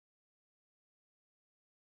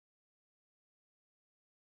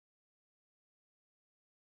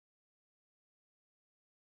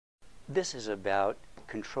This is about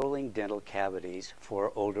controlling dental cavities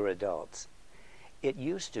for older adults. It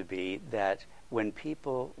used to be that when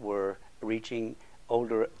people were reaching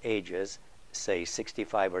older ages, say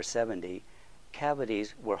 65 or 70,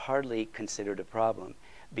 cavities were hardly considered a problem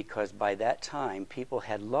because by that time people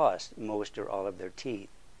had lost most or all of their teeth.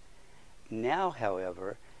 Now,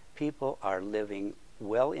 however, people are living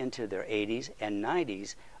well into their 80s and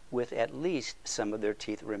 90s with at least some of their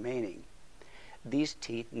teeth remaining. These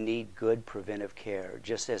teeth need good preventive care,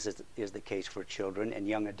 just as is the case for children and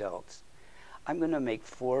young adults. I'm going to make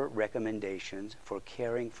 4 recommendations for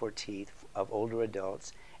caring for teeth of older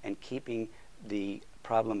adults and keeping the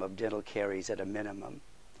problem of dental caries at a minimum.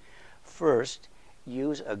 First,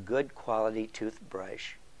 use a good quality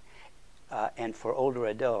toothbrush. And for older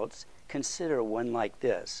adults, consider one like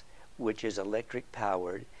this, which is electric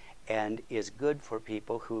powered and is good for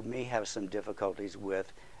people who may have some difficulties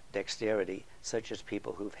with dexterity, such as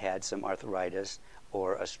people who've had some arthritis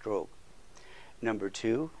or a stroke. Number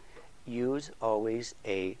 2, use always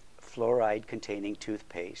a fluoride containing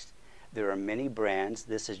toothpaste. There are many brands,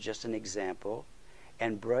 this is just an example,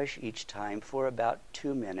 and brush each time for about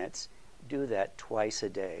 2 minutes. Do that twice a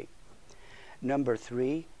day. Number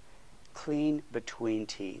 3, clean between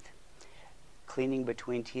teeth. Cleaning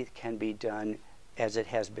between teeth can be done as it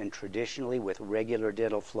has been traditionally with regular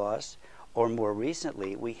dental floss, or more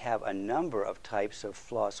recently we have a number of types of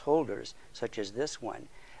floss holders, such as this one,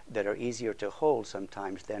 that are easier to hold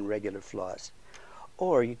sometimes than regular floss.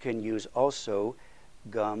 Or you can use also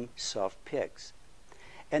gum soft picks.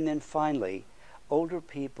 And then finally, older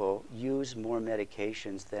people use more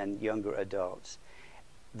medications than younger adults.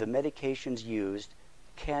 The medications used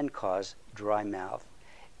can cause dry mouth.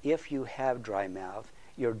 If you have dry mouth,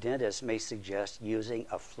 your dentist may suggest using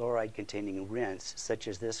a fluoride-containing rinse, such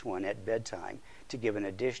as this one, at bedtime to give an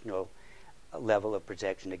additional level of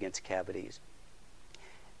protection against cavities.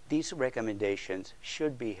 These recommendations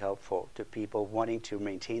should be helpful to people wanting to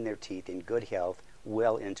maintain their teeth in good health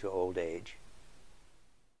well into old age.